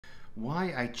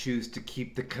Why I choose to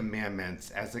keep the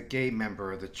commandments as a gay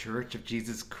member of the Church of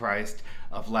Jesus Christ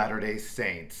of Latter-day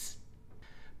Saints.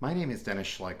 My name is Dennis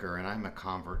Schleicher and I'm a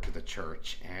convert to the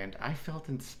church, and I felt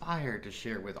inspired to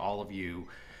share with all of you.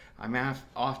 I'm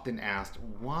often asked,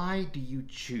 why do you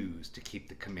choose to keep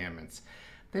the commandments?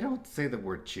 They don't say the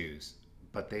word choose,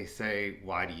 but they say,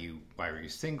 why are you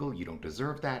single? You don't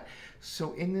deserve that.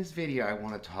 So in this video, I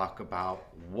want to talk about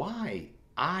why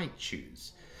I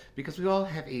choose. Because we all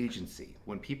have agency.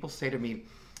 When people say to me,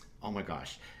 oh my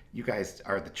gosh, you guys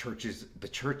are the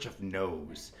church of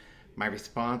no's, my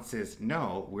response is,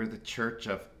 no, we're the church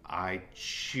of I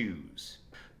choose.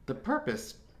 The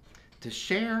purpose, to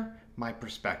share my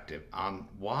perspective on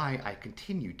why I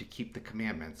continue to keep the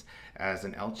commandments as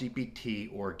an LGBT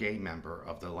or gay member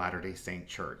of the Latter-day Saint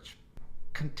Church.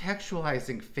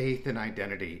 Contextualizing faith and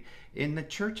identity in the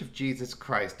Church of Jesus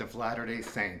Christ of Latter-day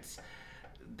Saints.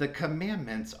 The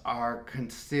commandments are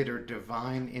considered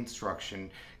divine instruction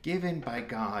given by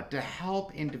God to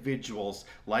help individuals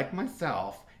like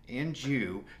myself and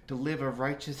you to live a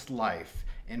righteous life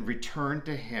and return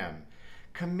to Him.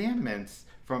 Commandments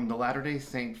from the Latter-day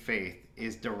Saint faith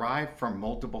is derived from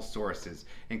multiple sources,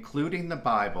 including the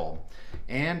Bible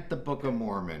and the Book of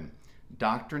Mormon,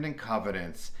 Doctrine and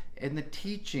Covenants, and the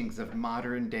teachings of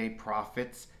modern-day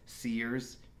prophets,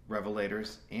 seers,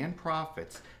 revelators, and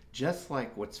prophets, just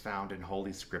like what's found in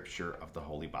Holy Scripture of the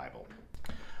Holy Bible.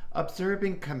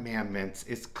 Observing commandments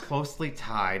is closely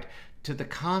tied to the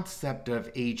concept of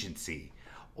agency,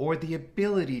 or the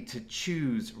ability to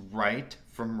choose right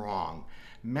from wrong.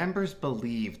 Members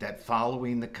believe that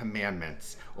following the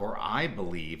commandments, or I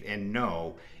believe and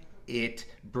know, it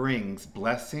brings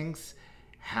blessings,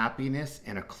 happiness,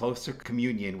 and a closer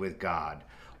communion with God,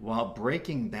 while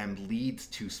breaking them leads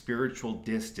to spiritual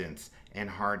distance and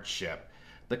hardship.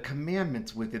 The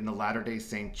commandments within the Latter-day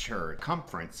Saint Church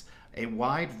conference a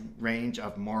wide range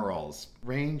of morals,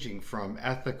 ranging from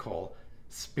ethical,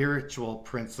 spiritual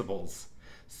principles,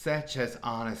 such as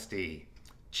honesty,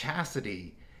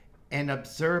 chastity, and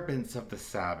observance of the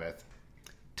Sabbath,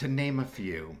 to name a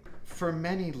few. For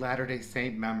many Latter-day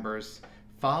Saint members,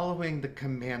 following the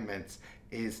commandments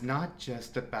is not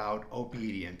just about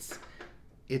obedience.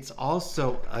 It's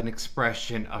also an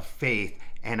expression of faith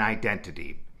and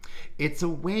identity. It's a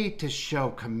way to show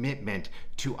commitment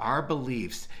to our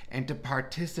beliefs and to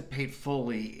participate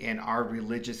fully in our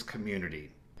religious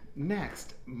community.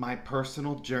 Next, my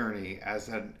personal journey as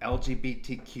an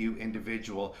LGBTQ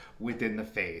individual within the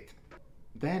faith.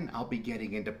 Then I'll be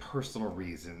getting into personal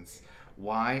reasons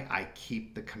why I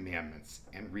keep the commandments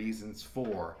and reasons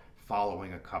for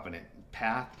following a covenant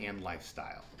path and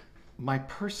lifestyle. My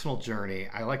personal journey,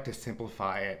 I like to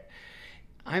simplify it.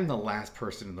 I'm the last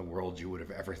person in the world you would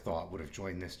have ever thought would have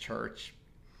joined this church.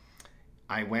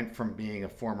 I went from being a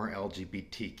former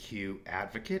LGBTQ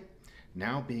advocate,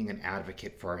 now being an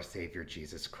advocate for our Savior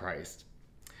Jesus Christ.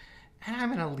 And I'm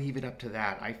going to leave it up to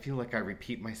that. I feel like I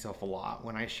repeat myself a lot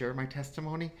when I share my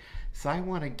testimony, so I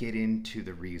want to get into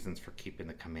the reasons for keeping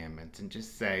the commandments and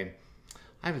just say,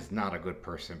 I was not a good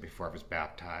person before I was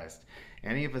baptized.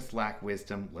 Any of us lack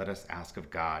wisdom, let us ask of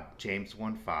God. James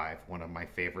 1:5, one of my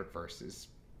favorite verses.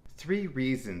 3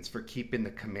 reasons for keeping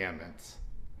the commandments.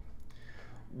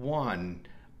 1,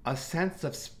 a sense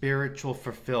of spiritual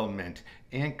fulfillment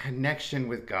and connection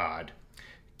with God.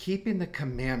 Keeping the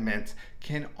commandments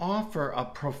can offer a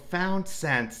profound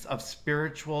sense of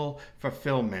spiritual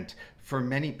fulfillment for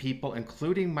many people,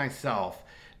 including myself.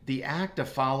 The act of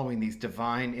following these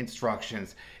divine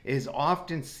instructions is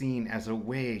often seen as a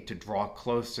way to draw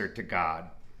closer to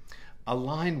God,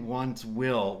 align one's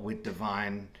will with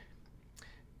divine,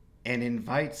 and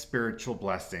invite spiritual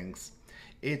blessings.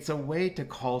 It's a way to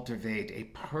cultivate a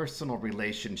personal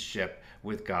relationship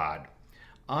with God,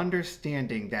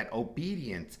 understanding that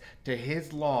obedience to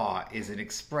His law is an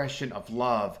expression of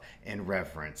love and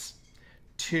reverence.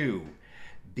 2,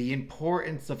 the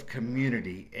importance of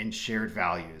community and shared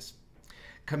values.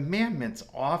 Commandments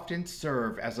often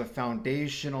serve as a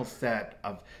foundational set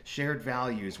of shared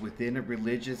values within a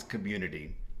religious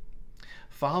community.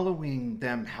 Following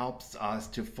them helps us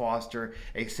to foster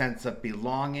a sense of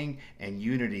belonging and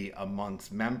unity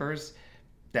amongst members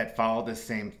that follow the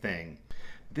same thing.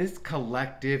 This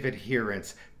collective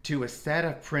adherence to a set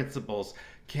of principles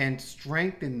can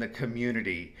strengthen the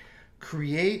community,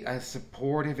 create a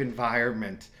supportive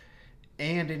environment,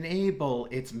 and enable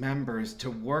its members to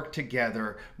work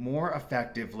together more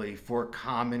effectively for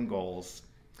common goals.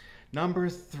 Number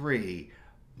 3,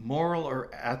 moral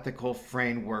or ethical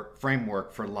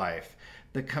framework for life.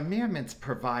 The commandments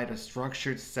provide a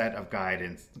structured set of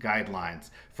guidelines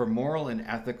for moral and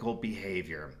ethical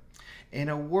behavior. In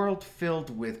a world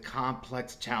filled with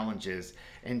complex challenges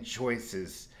and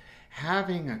choices,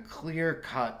 having a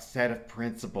clear-cut set of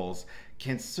principles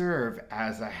can serve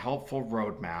as a helpful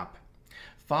roadmap.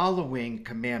 Following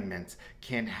commandments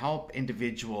can help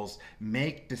individuals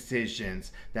make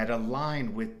decisions that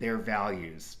align with their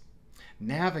values,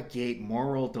 navigate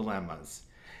moral dilemmas,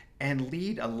 and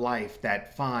lead a life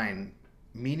that finds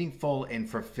meaningful and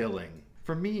fulfilling.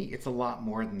 For me, it's a lot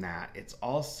more than that. It's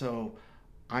also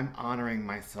I'm honoring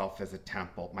myself as a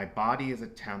temple. My body is a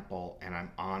temple, and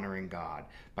I'm honoring God.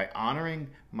 By honoring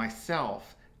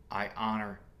myself, I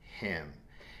honor Him.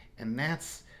 And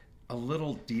that's a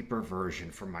little deeper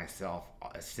version for myself.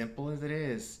 As simple as it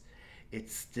is,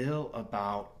 it's still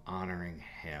about honoring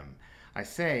Him. I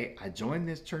say, I joined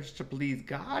this church to please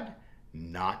God,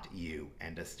 not you.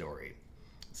 End of story.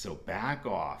 So back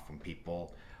off when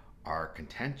people are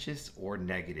contentious or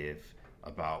negative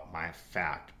about my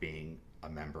fact being a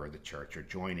member of the church or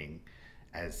joining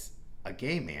as a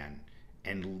gay man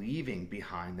and leaving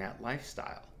behind that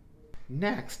lifestyle.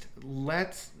 Next,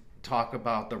 let's talk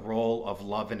about the role of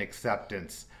love and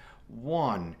acceptance.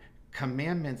 1.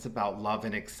 Commandments about love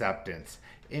and acceptance.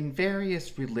 In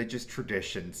various religious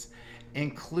traditions,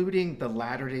 including the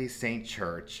Latter-day Saint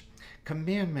Church,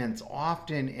 commandments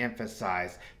often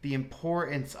emphasize the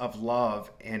importance of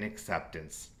love and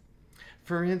acceptance.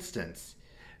 For instance,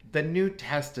 the New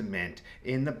Testament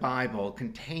in the Bible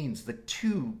contains the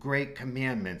 2 great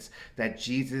commandments that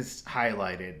Jesus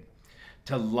highlighted: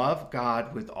 to love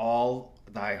God with all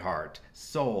thy heart,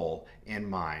 soul, and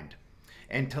mind,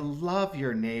 and to love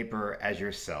your neighbor as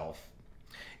yourself.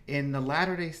 In the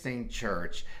Latter-day Saint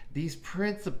Church, these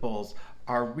principles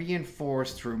are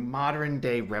reinforced through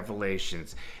modern-day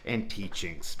revelations and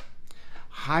teachings,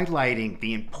 highlighting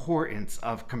the importance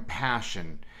of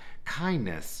compassion,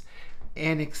 kindness,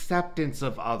 and acceptance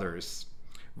of others,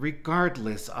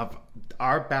 regardless of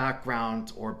our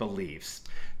backgrounds or beliefs.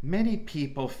 Many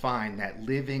people find that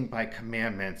living by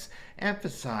commandments,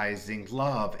 emphasizing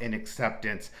love and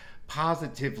acceptance,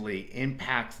 positively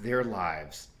impacts their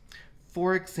lives.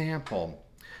 For example,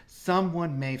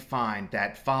 someone may find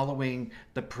that following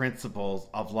the principles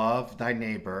of love thy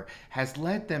neighbor has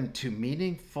led them to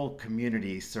meaningful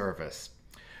community service,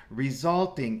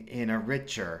 resulting in a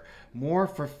richer, more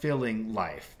fulfilling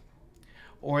life.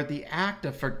 Or the act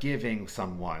of forgiving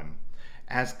someone,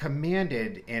 as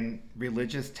commanded in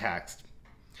religious text,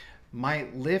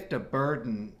 might lift a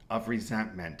burden of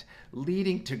resentment,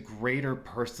 leading to greater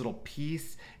personal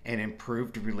peace and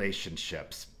improved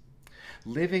relationships.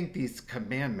 Living these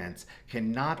commandments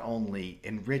can not only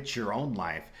enrich your own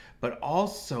life, but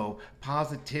also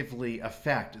positively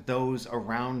affect those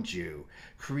around you,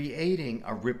 creating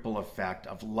a ripple effect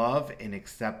of love and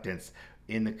acceptance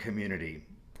in the community.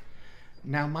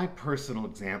 Now, my personal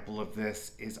example of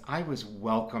this is I was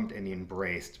welcomed and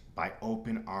embraced by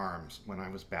open arms when I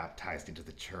was baptized into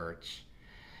the church.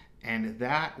 And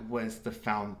that was the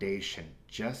foundation,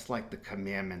 just like the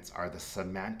commandments are the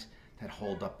cement that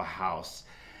hold up a house.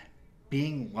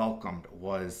 Being welcomed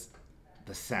was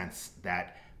the sense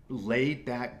that laid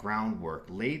that groundwork,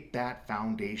 laid that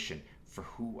foundation for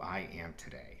who I am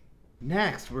today.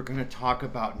 Next, we're going to talk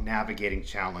about navigating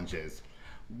challenges.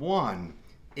 1,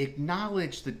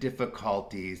 acknowledge the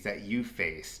difficulties that you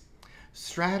face,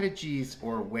 strategies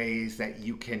or ways that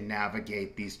you can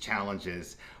navigate these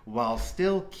challenges while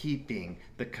still keeping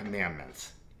the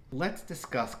commandments. Let's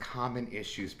discuss common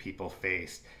issues people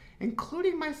face,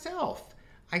 including myself.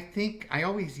 I think I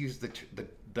always use the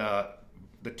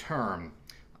term,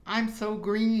 I'm so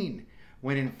green,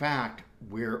 when in fact,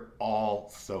 we're all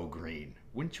so green.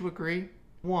 Wouldn't you agree?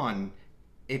 1,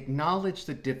 acknowledge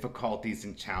the difficulties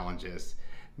and challenges.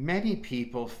 Many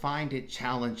people find it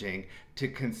challenging to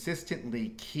consistently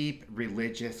keep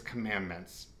religious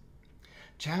commandments.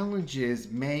 Challenges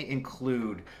may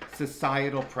include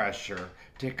societal pressure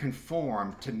to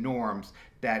conform to norms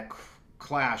that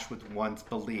clash with one's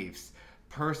beliefs,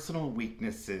 personal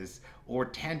weaknesses, or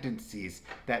tendencies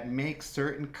that make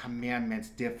certain commandments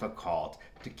difficult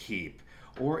to keep,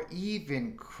 or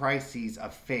even crises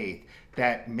of faith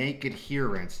that make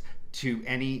adherence to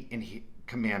any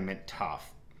commandment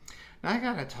tough. Now I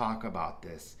gotta talk about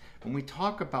this. When we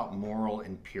talk about moral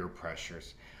and peer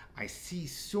pressures, I see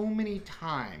so many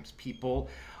times people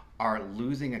are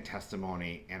losing a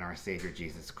testimony in our Savior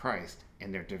Jesus Christ,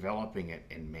 and they're developing it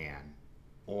in man,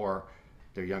 or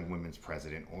their Young Women's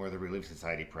President, or the Relief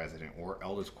Society President, or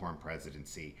Elders Quorum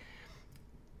Presidency.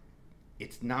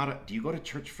 It's not do you go to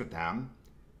church for them,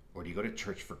 or do you go to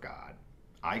church for God?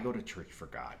 I go to church for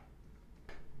God.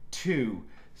 2,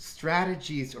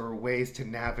 strategies or ways to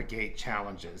navigate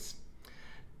challenges.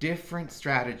 different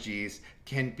strategies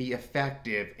can be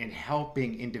effective in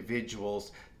helping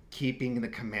individuals keeping the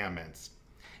commandments,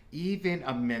 even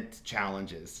amidst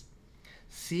challenges.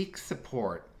 Seek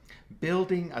support.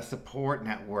 Building a support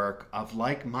network of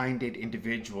like-minded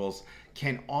individuals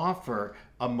can offer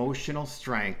emotional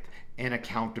strength and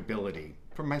accountability.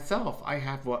 For myself, I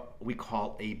have what we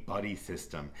call a buddy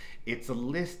system. It's a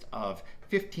list of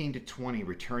 15 to 20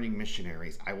 returning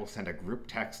missionaries I will send a group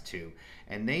text to,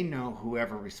 and they know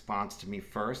whoever responds to me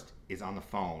first is on the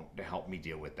phone to help me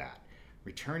deal with that.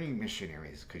 Returning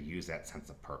missionaries could use that sense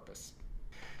of purpose.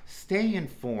 Stay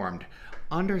informed.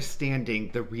 Understanding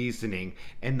the reasoning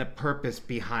and the purpose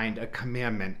behind a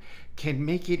commandment can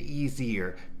make it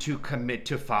easier to commit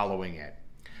to following it.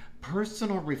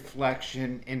 Personal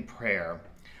reflection and prayer,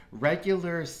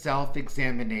 regular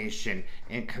self-examination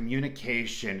and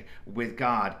communication with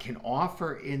God can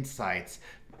offer insights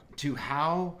to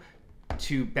how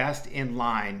to best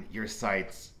align your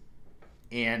sights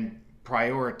and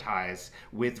prioritize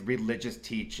with religious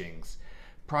teachings.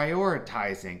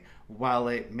 Prioritizing, while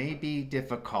it may be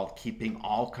difficult keeping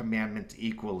all commandments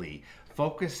equally,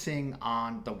 focusing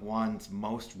on the ones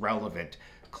most relevant,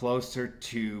 closer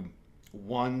to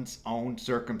one's own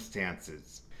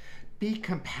circumstances. Be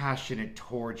compassionate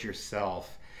towards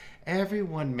yourself.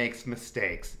 Everyone makes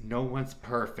mistakes. No one's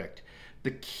perfect.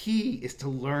 The key is to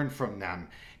learn from them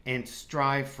and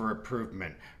strive for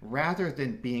improvement rather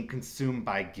than being consumed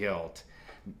by guilt.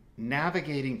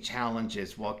 Navigating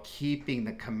challenges while keeping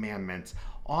the commandments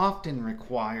often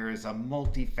requires a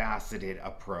multifaceted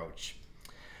approach,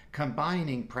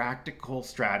 combining practical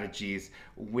strategies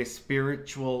with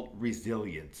spiritual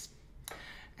resilience.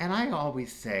 And I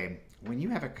always say, when you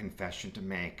have a confession to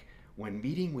make, when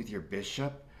meeting with your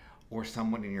bishop or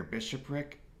someone in your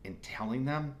bishopric and telling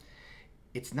them,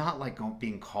 it's not like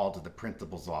being called to the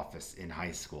principal's office in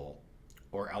high school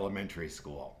or elementary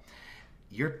school.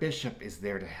 Your bishop is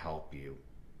there to help you.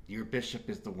 Your bishop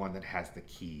is the one that has the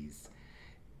keys.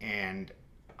 And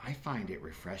I find it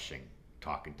refreshing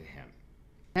talking to him.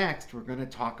 Next, we're going to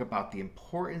talk about the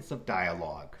importance of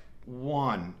dialogue.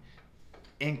 1,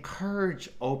 encourage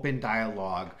open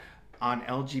dialogue on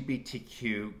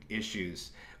LGBTQ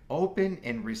issues. Open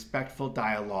and respectful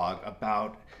dialogue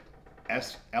about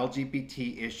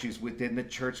LGBT issues within the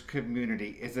church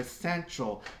community is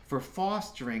essential for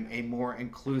fostering a more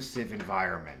inclusive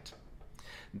environment.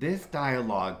 This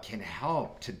dialogue can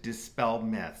help to dispel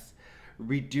myths,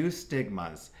 reduce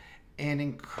stigmas, and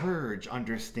encourage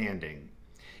understanding.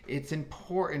 It's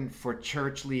important for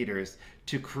church leaders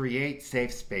to create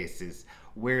safe spaces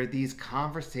where these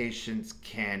conversations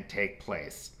can take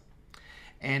place,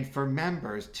 and for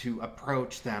members to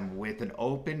approach them with an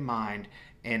open mind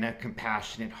and a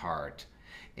compassionate heart.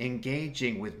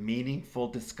 Engaging with meaningful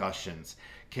discussions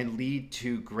can lead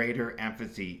to greater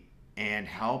empathy and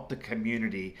help the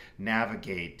community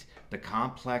navigate the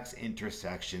complex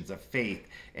intersections of faith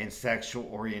and sexual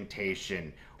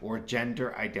orientation or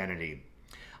gender identity.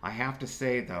 I have to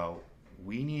say, though,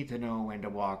 we need to know when to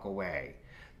walk away.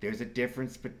 There's a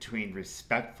difference between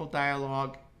respectful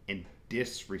dialogue and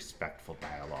disrespectful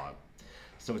dialogue.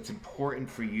 So it's important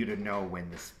for you to know when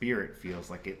the spirit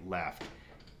feels like it left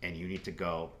and you need to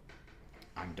go,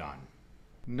 I'm done.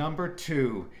 Number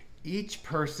 2, each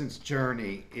person's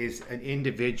journey is an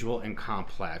individual and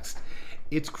complex.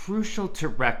 It's crucial to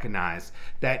recognize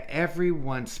that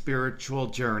everyone's spiritual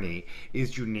journey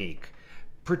is unique,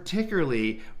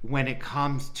 particularly when it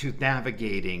comes to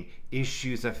navigating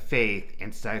issues of faith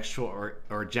and sexual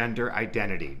or gender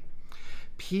identity.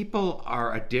 People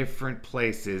are at different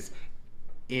places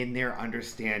in their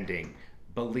understanding,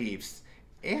 beliefs,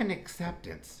 and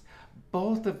acceptance,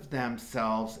 both of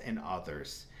themselves and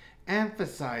others.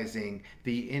 Emphasizing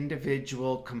the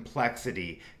individual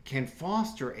complexity can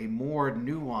foster a more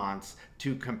nuance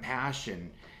to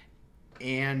compassion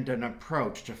and an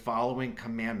approach to following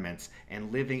commandments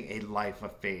and living a life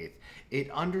of faith.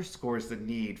 It underscores the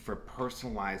need for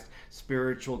personalized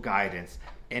spiritual guidance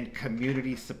and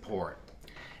community support,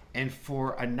 and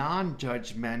for a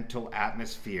non-judgmental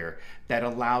atmosphere that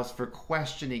allows for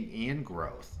questioning and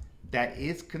growth that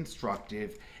is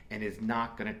constructive and is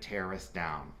not going to tear us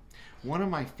down. One of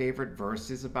my favorite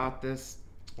verses about this,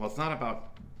 well, it's not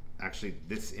about actually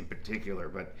this in particular,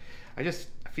 but I just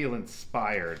feel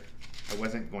inspired. I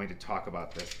wasn't going to talk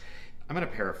about this. I'm going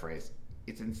to paraphrase.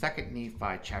 It's in 2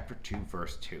 Nephi chapter 2,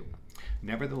 verse 2.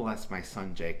 Nevertheless, my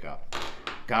son Jacob,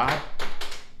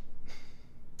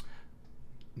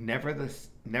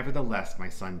 Nevertheless, my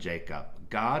son Jacob,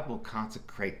 God will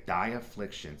consecrate thy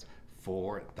afflictions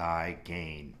for thy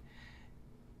gain.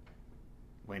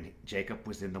 when Jacob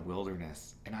was in the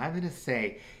wilderness. And I'm going to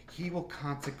say he will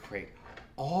consecrate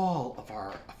all of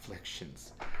our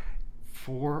afflictions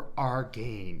for our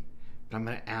gain. But I'm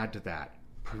going to add to that,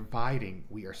 providing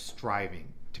we are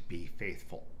striving to be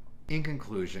faithful. In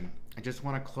conclusion, I just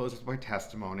want to close with my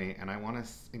testimony, and I want to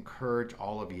encourage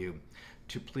all of you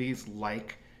to please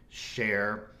like,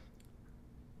 share,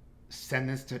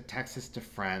 text this to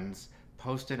friends,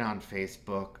 post it on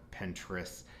Facebook,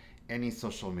 Pinterest, any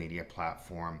social media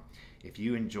platform. If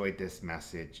you enjoyed this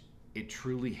message, it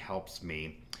truly helps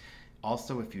me.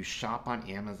 Also, if you shop on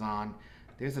Amazon,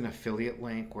 there's an affiliate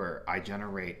link where I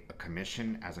generate a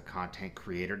commission as a content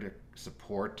creator to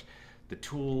support the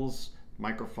tools,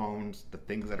 microphones, the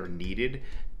things that are needed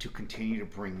to continue to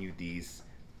bring you these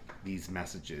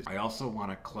messages. I also want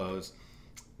to close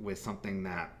with something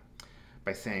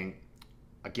by saying,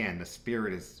 again, the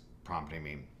Spirit is prompting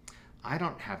me. I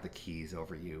don't have the keys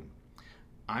over you.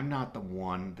 I'm not the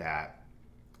one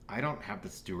I don't have the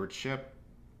stewardship.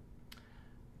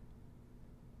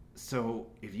 So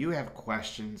if you have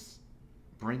questions,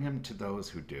 bring them to those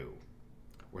who do,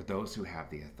 or those who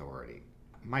have the authority.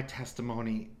 My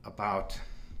testimony about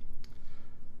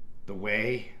the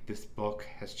way this book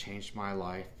has changed my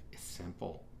life is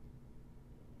simple.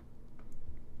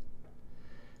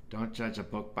 Don't judge a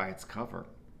book by its cover,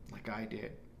 like I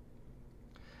did.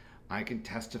 I can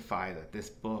testify that this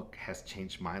book has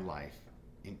changed my life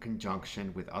in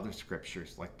conjunction with other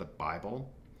scriptures like the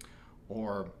Bible,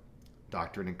 or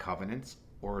Doctrine and Covenants,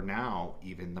 or now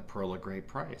even the Pearl of Great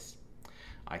Price.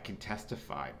 I can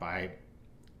testify by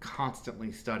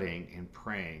constantly studying and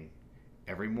praying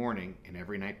every morning and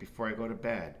every night before I go to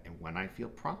bed, and when I feel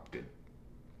prompted,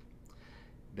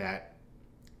 that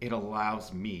it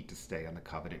allows me to stay on the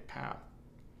covenant path.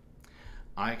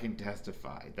 I can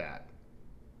testify that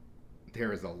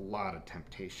there is a lot of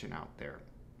temptation out there.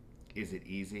 Is it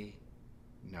easy?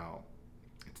 No,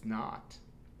 it's not.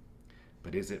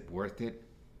 But is it worth it?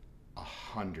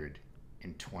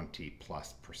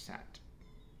 120+%.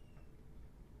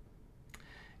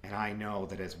 And I know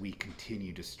that as we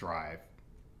continue to strive,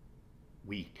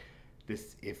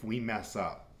 if we mess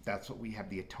up, that's what we have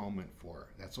the atonement for.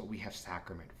 That's what we have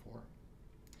sacrament for.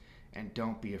 And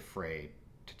don't be afraid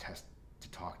to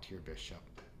talk to your bishop.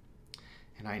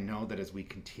 And I know that as we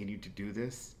continue to do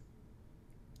this,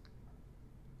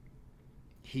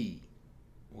 he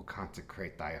will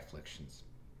consecrate thy afflictions.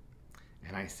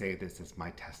 And I say this as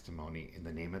my testimony in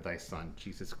the name of thy Son,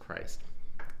 Jesus Christ.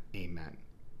 Amen.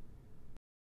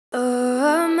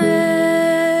 Amazing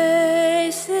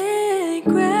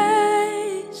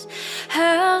grace,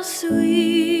 how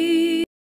sweet